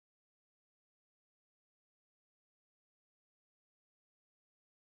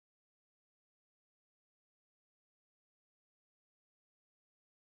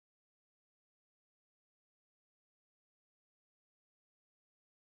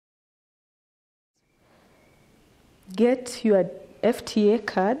Get your FTA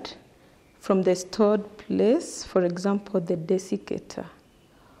card from the stored place, for example, the desiccator,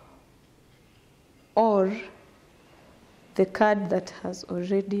 or the card that has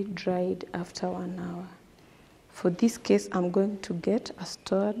already dried after 1 hour. For this case, I'm going to get a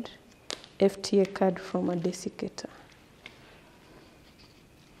stored FTA card from a desiccator.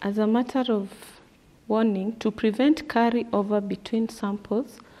 As a matter of warning, to prevent carryover between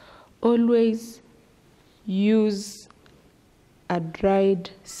samples, always use a dried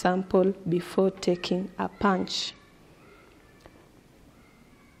sample before taking a punch.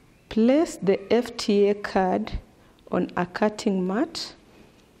 Place the FTA card on a cutting mat.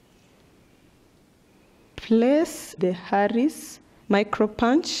 Place the Harris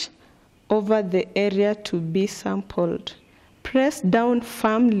micropunch over the area to be sampled. Press down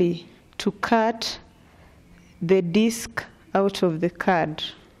firmly to cut the disc out of the card.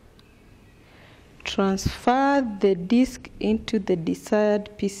 Transfer the disc into the desired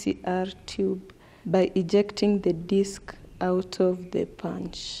PCR tube by ejecting the disc out of the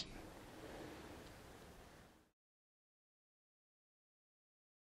punch.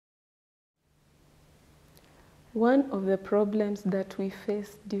 One of the problems that we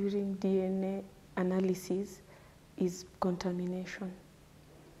face during DNA analysis is contamination.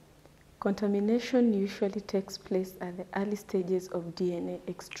 Contamination usually takes place at the early stages of DNA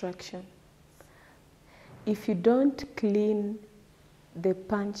extraction. If you don't clean the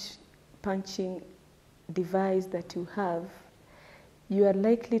punching device that you have, you are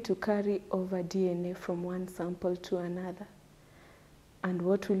likely to carry over DNA from one sample to another. And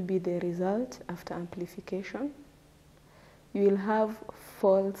what will be the result after amplification? You will have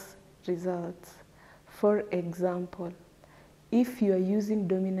false results. For example, if you are using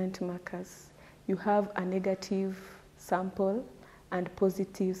dominant markers, you have a negative sample and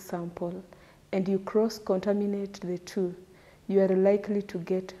positive sample, and you cross-contaminate the two, you are likely to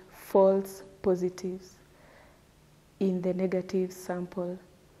get false positives in the negative sample,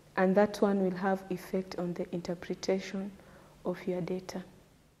 and that one will have effect on the interpretation of your data.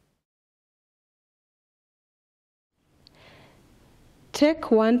 Take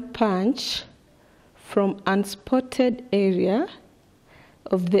one punch from unspotted area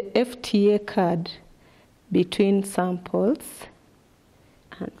of the FTA card between samples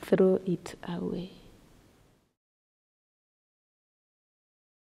and throw it away.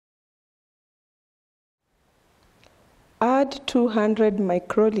 Add 200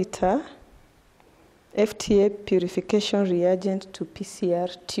 microliter FTA purification reagent to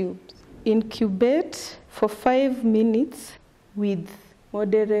PCR tubes. Incubate for 5 minutes with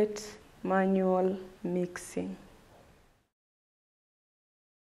moderate manual mixing.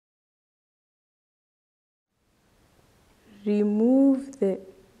 Remove the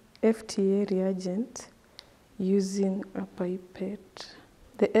FTA reagent using a pipette.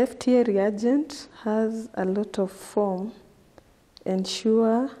 The FTA reagent has a lot of foam.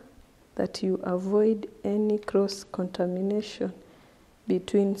 Ensure that you avoid any cross-contamination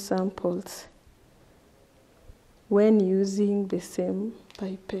between samples when using the same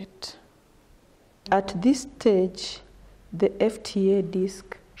pipette. At this stage, the FTA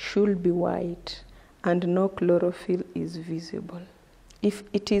disc should be white and no chlorophyll is visible. If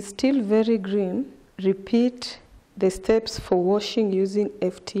it is still very green, repeat the steps for washing using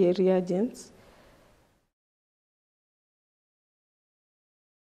FTA reagents.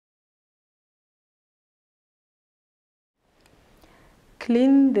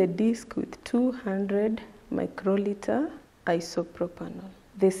 Clean the disc with 200 microliter isopropanol,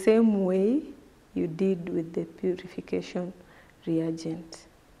 the same way you did with the purification reagent.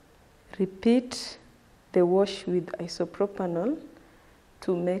 Repeat the wash with isopropanol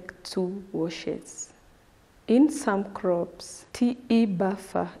to make 2 washes. In some crops, TE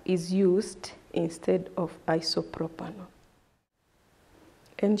buffer is used instead of isopropanol.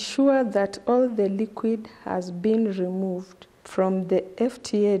 Ensure that all the liquid has been removed from the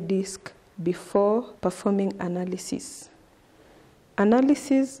FTA disc before performing analysis.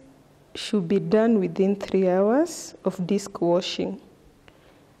 Analysis should be done within 3 hours of disc washing.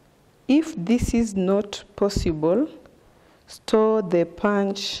 If this is not possible, store the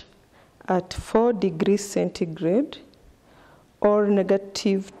punch at 4 degrees centigrade or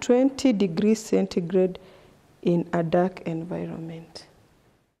 -20 degrees centigrade in a dark environment.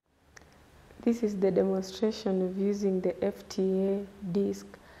 This is the demonstration of using the FTA disc,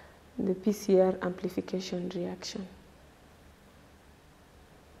 the PCR amplification reaction.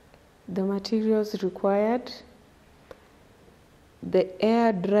 The materials required: the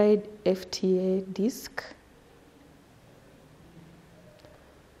air-dried FTA disc,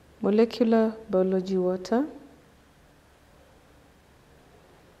 molecular biology water,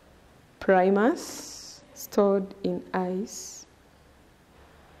 primers stored in ice,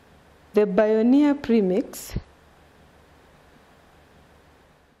 the Bioneer PreMix,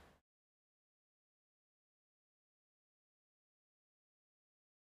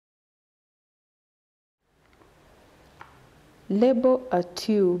 label a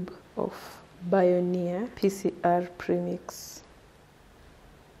tube of Bioneer PCR PreMix.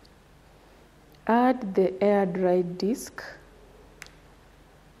 Add the air-dried disc,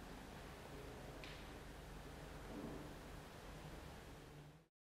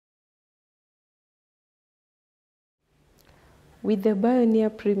 with the Bioneer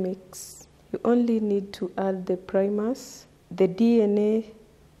PreMix, you only need to add the primers, the DNA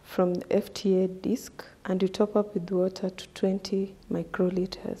from the FTA disc, and you top up with water to 20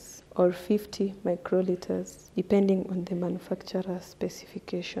 microliters or 50 microliters, depending on the manufacturer's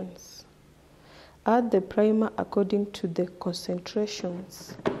specifications. Add the primer according to the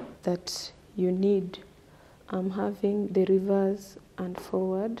concentrations that you need. I'm having the reverse and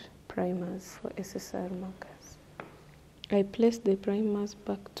forward primers for SSR markers. I place the primers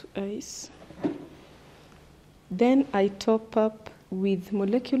back to ice. Then I top up with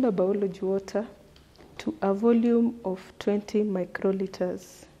molecular biology water to a volume of 20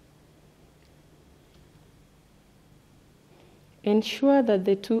 microliters. Ensure that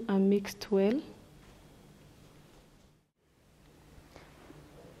the two are mixed well.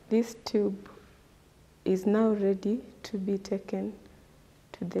 This tube is now ready to be taken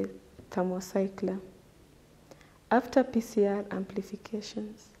to the thermocycler. After PCR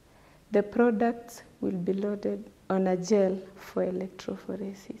amplifications, the products will be loaded on a gel for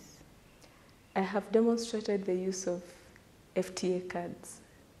electrophoresis. I have demonstrated the use of FTA cards.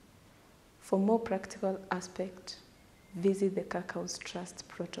 For more practical aspect, visit the Kirkhouse Trust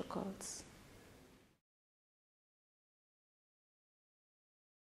protocols.